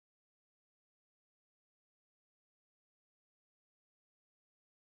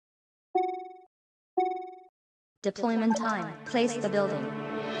Deployment time. Place the building.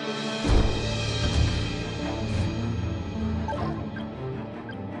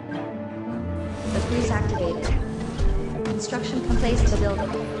 The cruise activated. Construction complete. Place the building.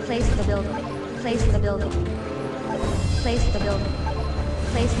 Place the building. Place the building. Place the building.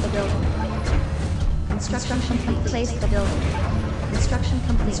 Place the building. Construction complete. Place the building. Construction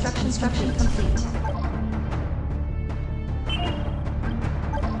complete. Construction complete.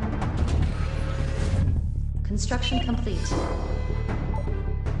 Construction complete.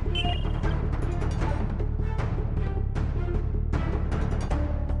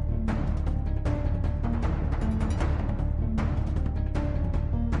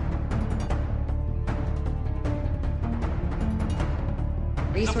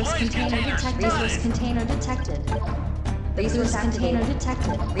 Resource container detected. Resource container detected. Resource container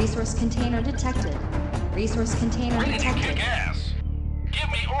detected. Resource container detected. Resource container Ready to detected. kick ass. Give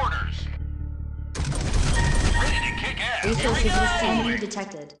me orders. Ready to kick ass. Resources Here we received. go. Enemy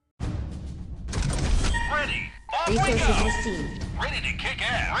detected. Ready. Off we Resources go. received. Ready to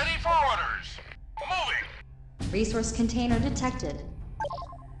kick ass. Ready for orders. Moving. Resource container detected.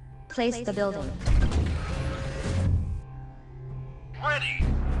 Place the building. Ready.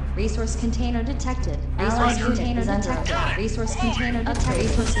 Resource container detected. Resource container detected. Resource container detected.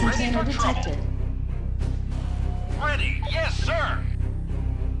 Resource container detected. Ready. Yes, sir.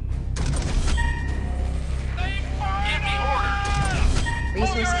 Give me orders.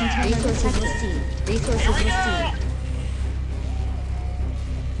 Resource container detected. Received. Resources Here we go. received.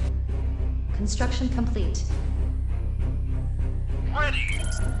 Construction complete. Ready.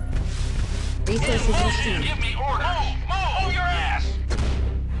 Resources In motion. received. Give me orders. Move your ass.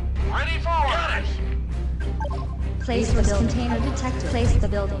 Ready for orders. Place the building. Container detected. Place the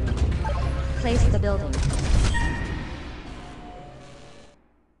building. Place the building.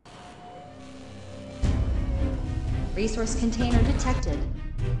 Resource container detected.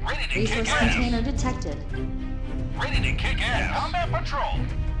 Ready to Resource kick ass. container detected. Ready to kick ass. Combat patrol.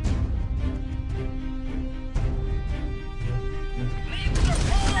 Need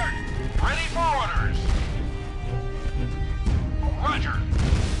support. Ready for orders. Roger.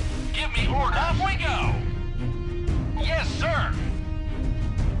 Give me orders. Off we go. Yes, sir.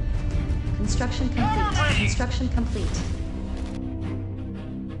 Construction complete. Construction complete.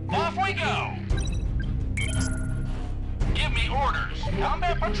 Off we go. Give me orders.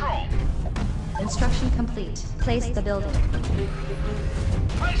 Combat patrol. Construction complete. Place the building.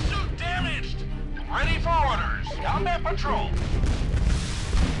 My suit damaged. Ready for orders. Combat patrol.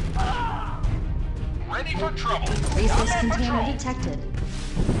 Ready for trouble. Resource Combat container patrol. detected.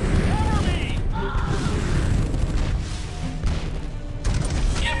 Cover me.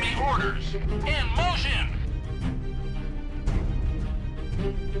 Give me orders. In motion.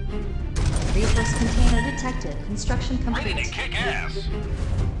 Resource container detected. Construction Ready to complete. kick ass.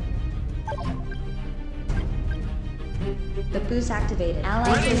 The boost activated. Allied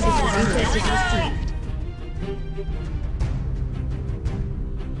Ready forces for orders. resources Here we go. received.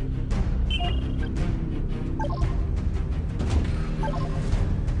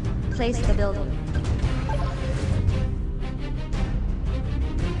 Place the building.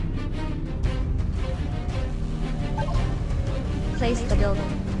 Place the building.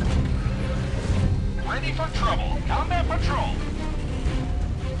 Ready for trouble. Combat patrol.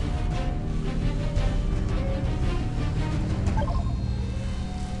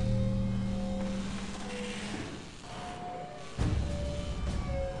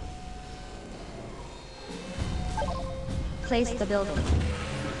 Place the building.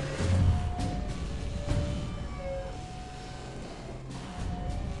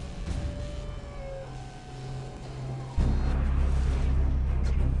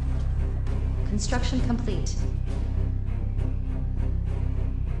 Construction complete.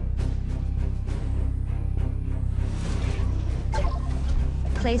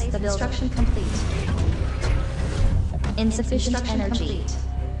 Place the building. Construction complete. Insufficient energy. Complete.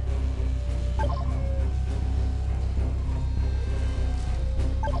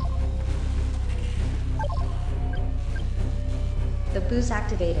 The boost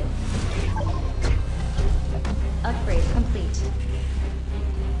activated. Upgrade complete.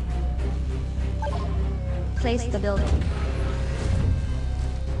 Place the building.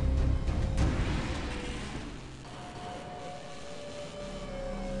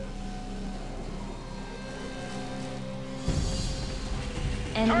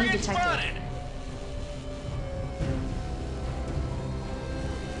 Enemy Target detected. spotted.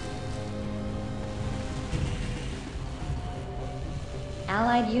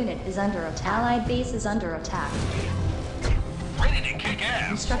 Allied unit is under attack. Allied base is under attack. Ready to kick ass.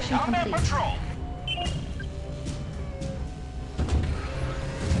 Construction Combat complete. patrol.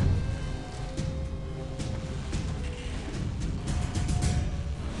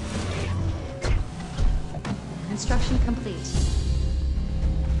 Construction complete.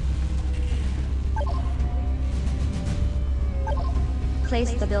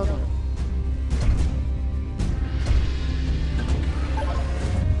 Place the building.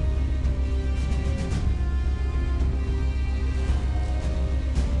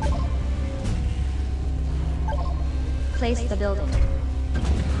 Place the building.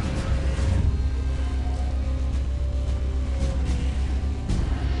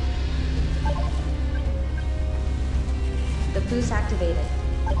 The boost activated.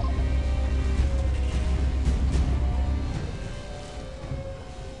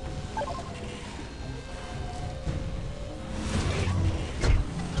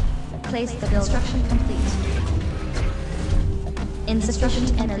 Place the building. Construction complete.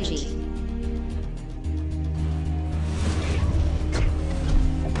 Insufficient energy.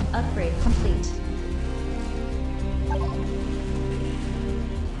 Upgrade complete.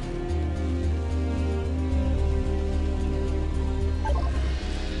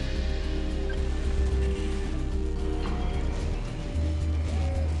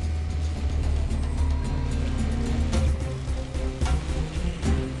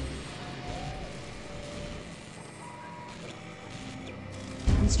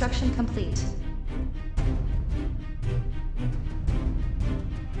 Construction complete.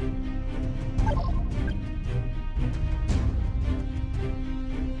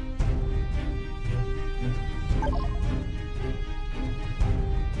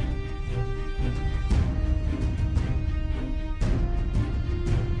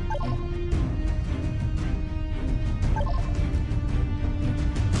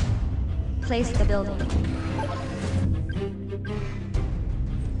 Place the building.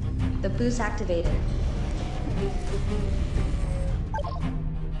 The boost activated.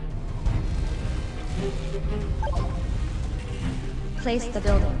 Place the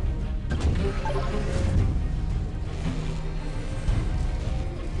building.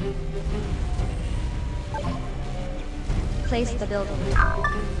 Place the building.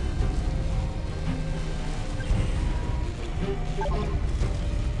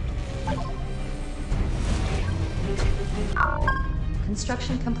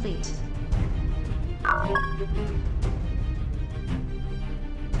 Construction complete.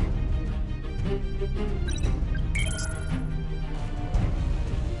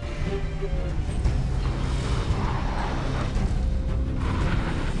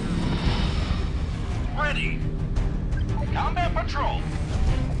 Ready. Combat patrol.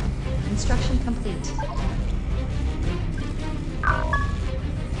 Construction complete.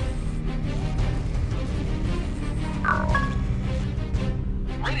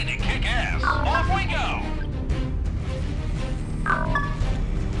 Ready to kick ass. Off we go.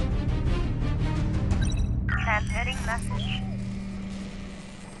 Transmitting message.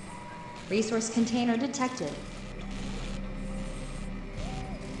 Resource container detected.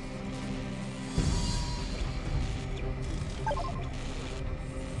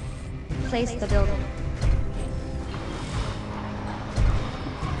 Place the building.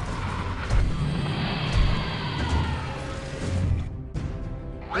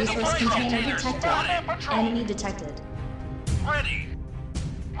 Resource container detected. Enemy detected. Ready.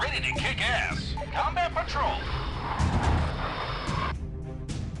 Ready to kick ass. Combat patrol.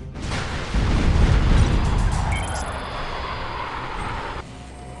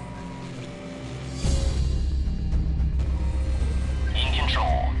 In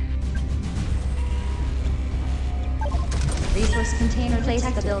control. Resource container place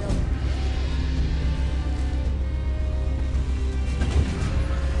the building.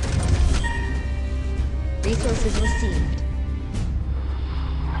 Resources received.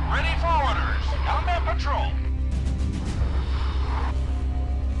 Ready for orders. Combat patrol.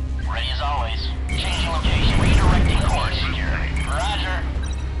 Ready as always. Changing location. Redirecting course. Roger.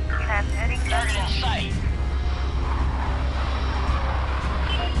 Transmitting Target in message. sight.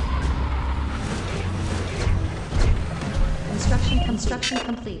 Construction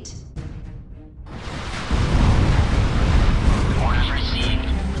complete. Orders received.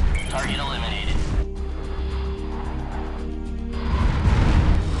 Target eliminated.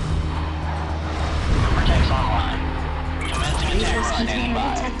 Protects online. Commencing attack Resource run. container Standing by.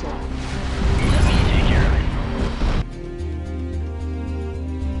 detected. Let me take care of it.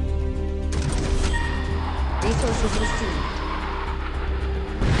 Resources received.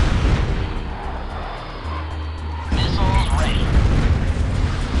 Missiles ready.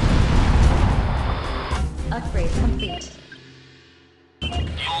 Upgrade complete.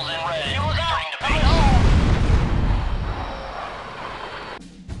 Fuels in ready. Fuels out. To base.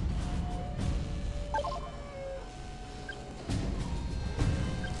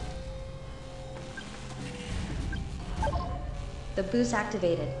 The boost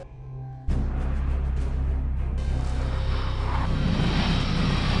activated.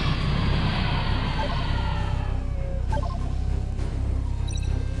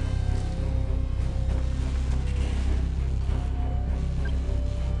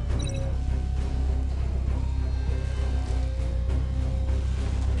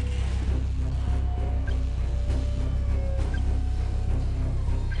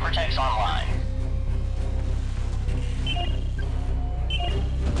 Vortex online.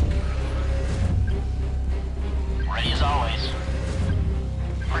 Ready as always.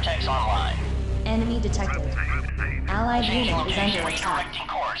 Vortex online. Enemy detected. Allied Changing unit is location, under attack. redirecting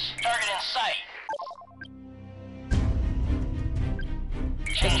course. Target in sight.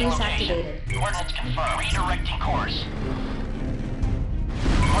 Changing boost location. activated. Coordinates confirmed. Redirecting course.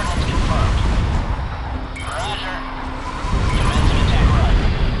 Coordinates confirmed. Roger. Commencing attack run.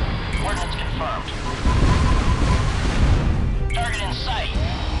 Coordinates confirmed. Target in sight.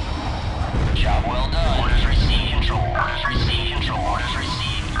 Job well done. Orders received. Control. Orders received. Control. Orders received.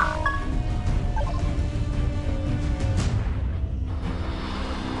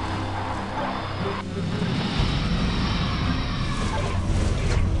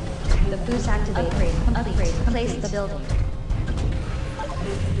 The boost activated. Upgrade. Place the building.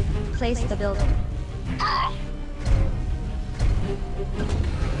 Place the building.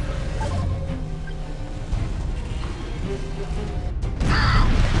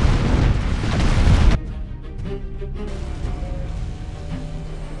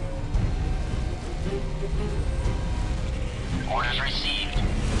 Orders received.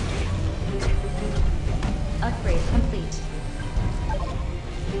 Upgrade complete.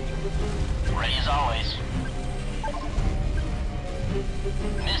 Ready as always.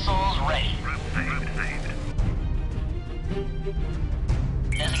 Missiles ready.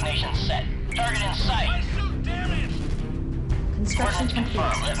 Designation set. Target in sight. Construction Coordinates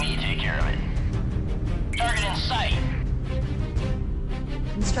confirmed. complete. Let me take care of it. Target in sight.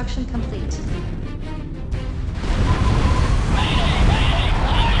 Construction complete. Mayday, mayday.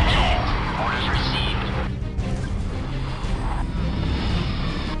 Leading intact. Orders received.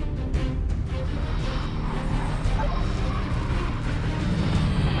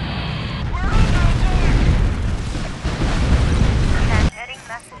 Transmitting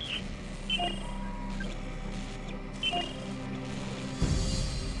message.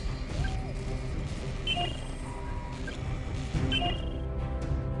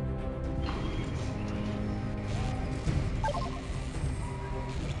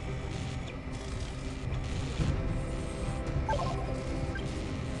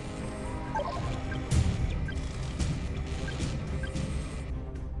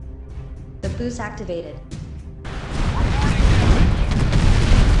 The boost activated.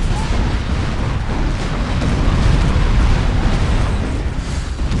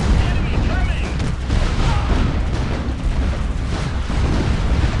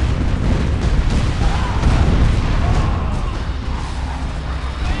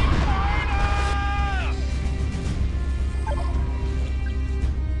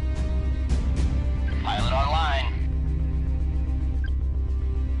 Pilot online.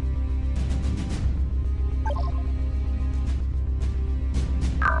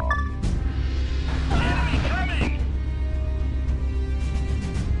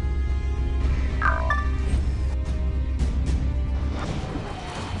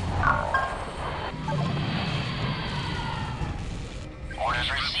 Orders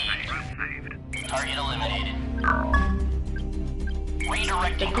received. Target eliminated.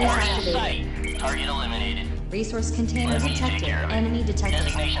 Redirecting The boost course in activated. sight. Target eliminated. Resource container Let me take detected. care of it. Enemy detected.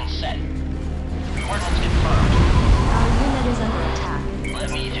 Designation set. Coordinates confirmed. Our unit is under attack. Let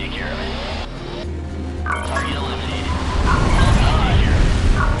me take care of it. Target eliminated. Let me take care of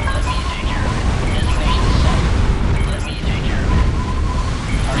it. Let me take care of it. Designation set. Let me take care of it.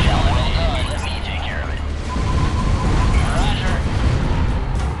 Target eliminated. Let me take care of it. Roger.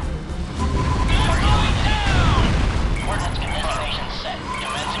 Target eliminated. Coordinates confirmed. Designation set.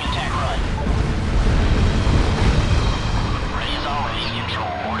 Commencing attack run. Ready as always.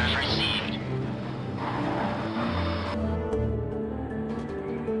 Control. Orders received.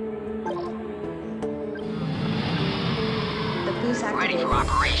 The boost Ready activated. for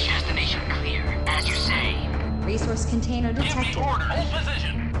operation. Destination clear. As you say. Resource container Give me detected. orders. Hold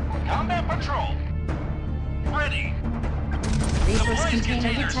position. Combat patrol. Ready. Resource Supplies container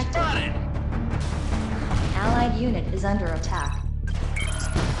container detected. spotted. Allied unit is under attack.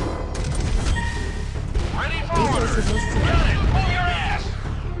 Ready for Resources orders. listed. Got it. Move your ass.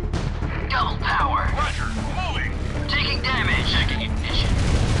 Double power. Roger. Moving. Taking damage. Checking ignition.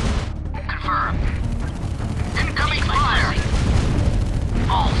 Confirm. Incoming fire.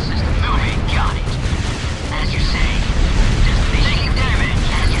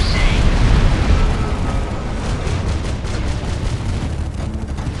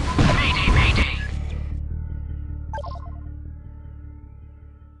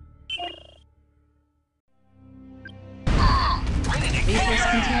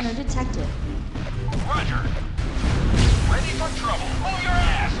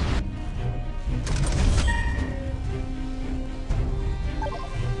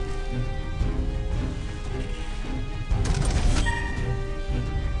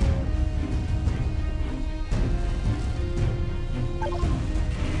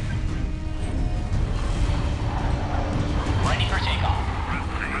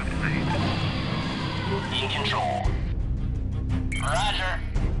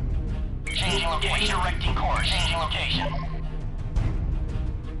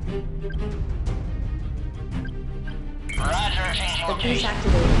 Roger, changing The boost location.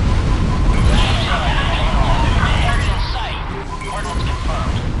 activated. Target in sight. Coordinates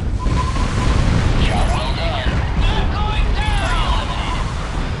confirmed. Job well done. I'm going down! Target eliminated.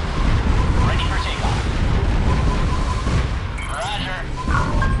 Ready for takeoff. Roger.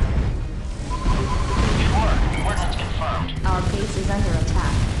 Good work. Coordinates confirmed. Our base is under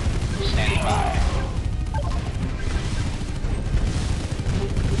attack. Standing by.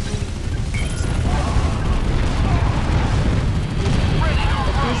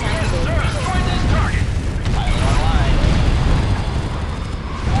 The boost activated. Destroy this target. Pilot online.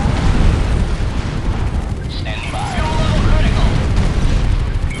 Standing by. Fuel level critical.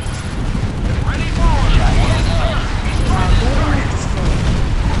 Ready forward. Job well done. Our building is destroyed.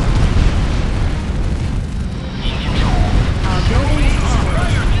 In control. Our building is destroyed.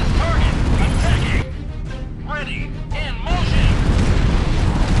 Fire this target. Attacking. Ready. In motion.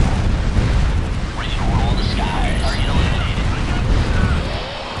 Ready to roll the skies. Target eliminated.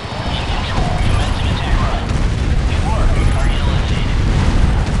 In control. Commencing attack run. Good work. Target eliminated.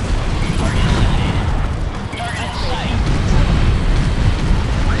 Target eliminated. Target in sight.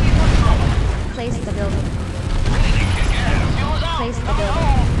 Ready for trouble. Place the building. Ready to kick ass. Fuel is out. Place the Coming building.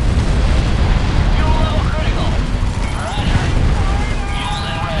 home. Fuel level critical. Roger. Fuel's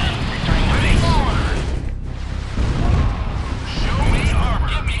in red. Returning to base. Show me armor.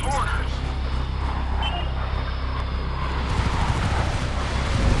 Give me orders.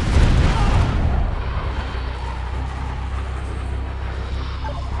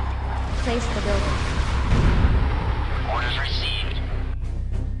 Place the building. Orders received.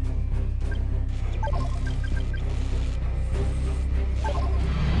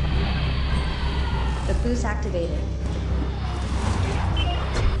 The boost activated.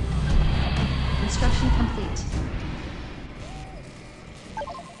 Construction complete.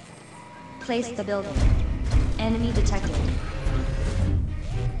 Place the building. Enemy detected.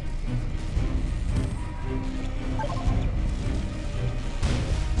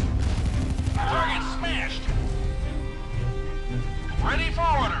 Target smashed. Ready for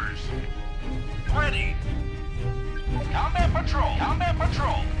orders. Ready. Combat patrol. Combat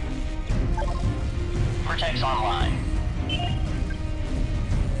patrol. Protects online.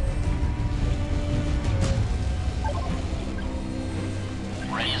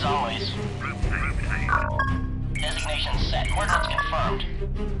 Ready as always. Designation set. Coordinates confirmed.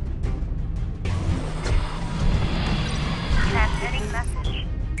 Transmitting message.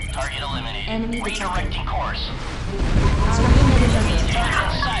 Target eliminated. Enemy detected. Redirecting course. Our unit is under attack.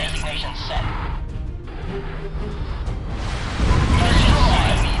 Target in sight. Designation set. Target in sight.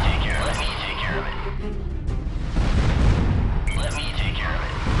 Let me take care of it. Let me take care of it. Let me take care of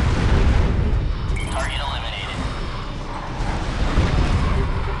it. Target eliminated.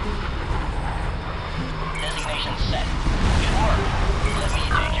 Designation set. Good work. Let me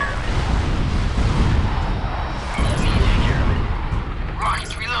take care of it. Let me take care of it.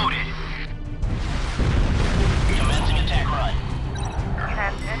 Rockets reloaded. Commencing attack run.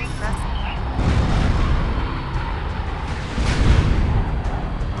 Transmitting message.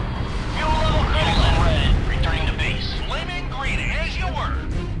 Fuel level critical and red. Returning to base. Flaming green as you were.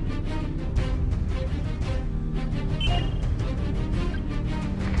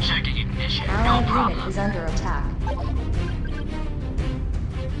 Checking ignition. No Allied unit problem. is under attack.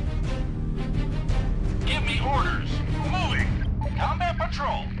 Give me orders. Moving. Combat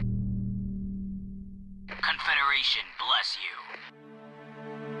patrol. Confederation bless you.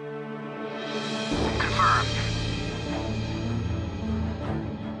 Confirmed.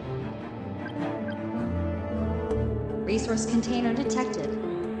 Resource container detected.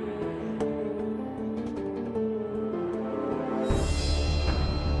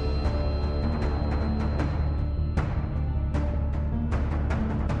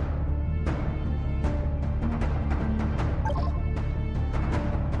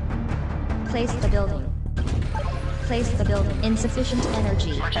 Place the building. Place the building. Insufficient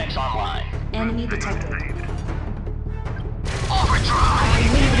energy. Protects online. Enemy detected. Overdrive! Our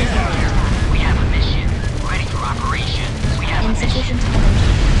unit is under attack. We have a mission. Ready for operations. We have a mission. Insufficient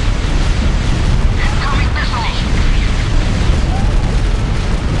energy. Incoming missile!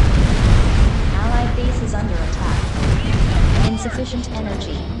 Allied base is under attack. Insufficient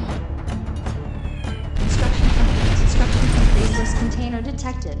energy. Construction complete. Construction complete. Resource container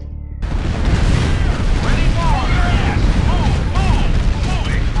detected. Ready forward. Move.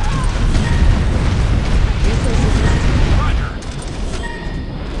 Moving. Resources Roger.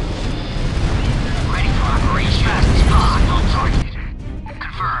 Ready for operations. Fast spot on target.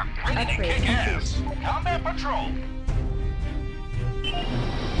 Confirmed. Ready to Upgrade kick complete. ass. Combat patrol.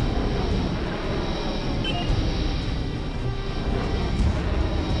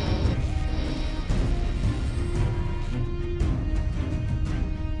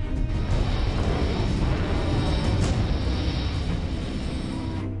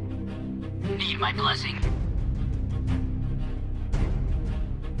 my blessing.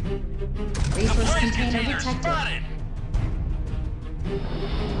 Resource container detected.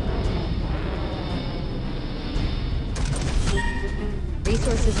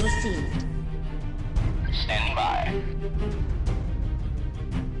 Resources received. Standing by.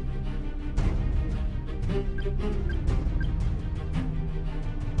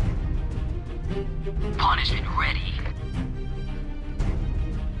 Punishment ready.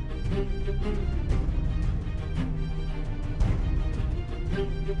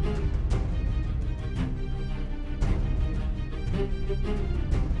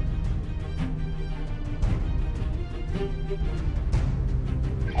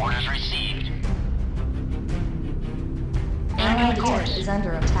 Orders received. Allied attack is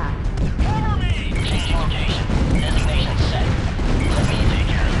under attack. Changing location. Designation set. Let me take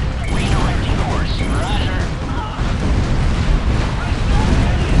care of it. Redirecting course. Roger.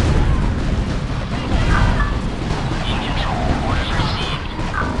 In control. Orders received.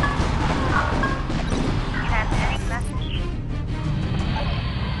 Transmitting message.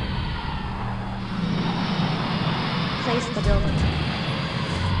 Place the building.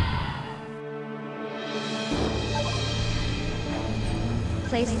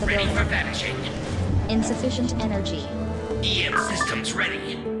 Place the Ready for building. vanishing. Insufficient energy. EM systems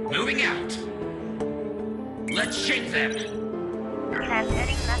ready. Moving out. Let's shake them.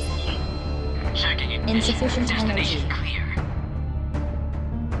 Transmitting message. Checking ignition. Insufficient Destination energy. clear.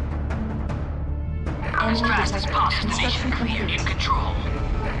 As Enemy fast as detected. possible. Construction Destination clear. In complete. control.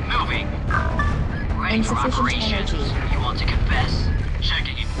 Moving. Ready for Insufficient operations. energy. You want to confess?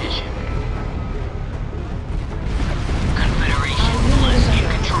 Checking ignition. Confederation bliss in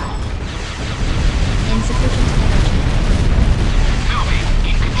control. Insufficient energy. Moving.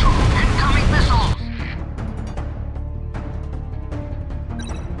 In control. Incoming missiles.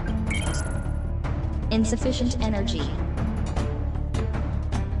 Insufficient energy.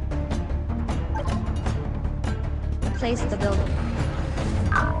 Place the building.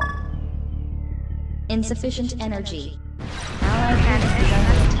 Insufficient energy. Allied unit is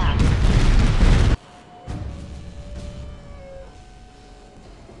under attack.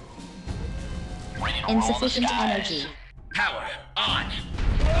 Ready to roll the Insufficient skies. energy. Power on.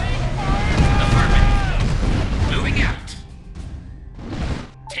 Affirmative. Moving out.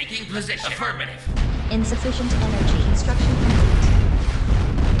 Taking position. Affirmative. Insufficient energy. Construction complete.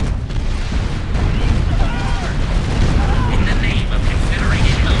 In the name of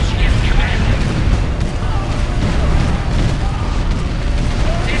Confederation Ocean Command.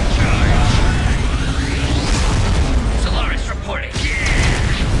 Discharge. Solaris reporting.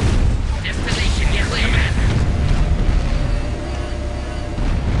 Destination clear. Commander.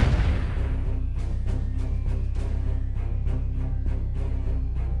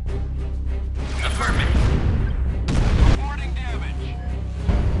 Affirmative. Reporting damage.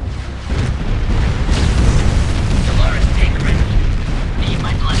 Solaris take ready. Need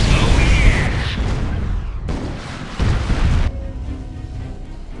my blessing. Oh yeah.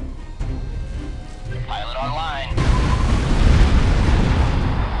 Pilot online.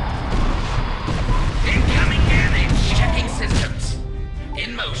 Incoming damage. Checking systems.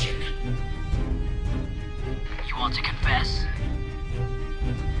 In motion. You want to confess?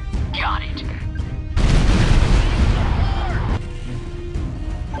 Got it.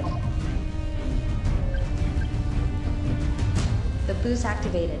 The boost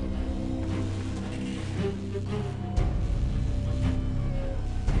activated.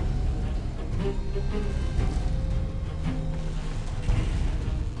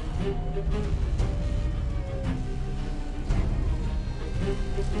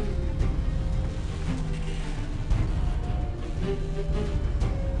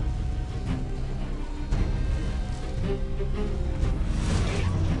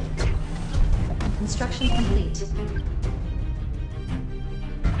 Construction complete.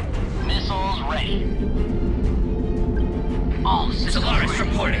 Missiles ready. All systems Solaris ready.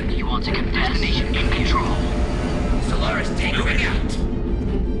 reporting. You want to confess? Destination in control. Solaris take moving out.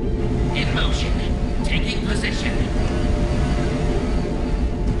 In motion. Taking position.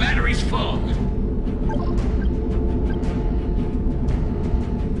 Batteries full.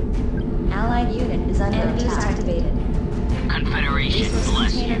 Allied unit is under attack. Boost activated. Confederation Resource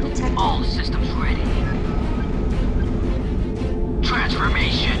bless container you. detected. All systems ready.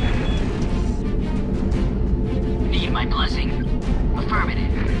 Transformation. Need my blessing?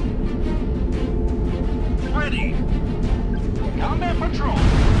 Affirmative. Ready. Combat patrol.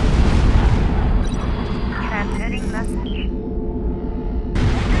 Transmitting message.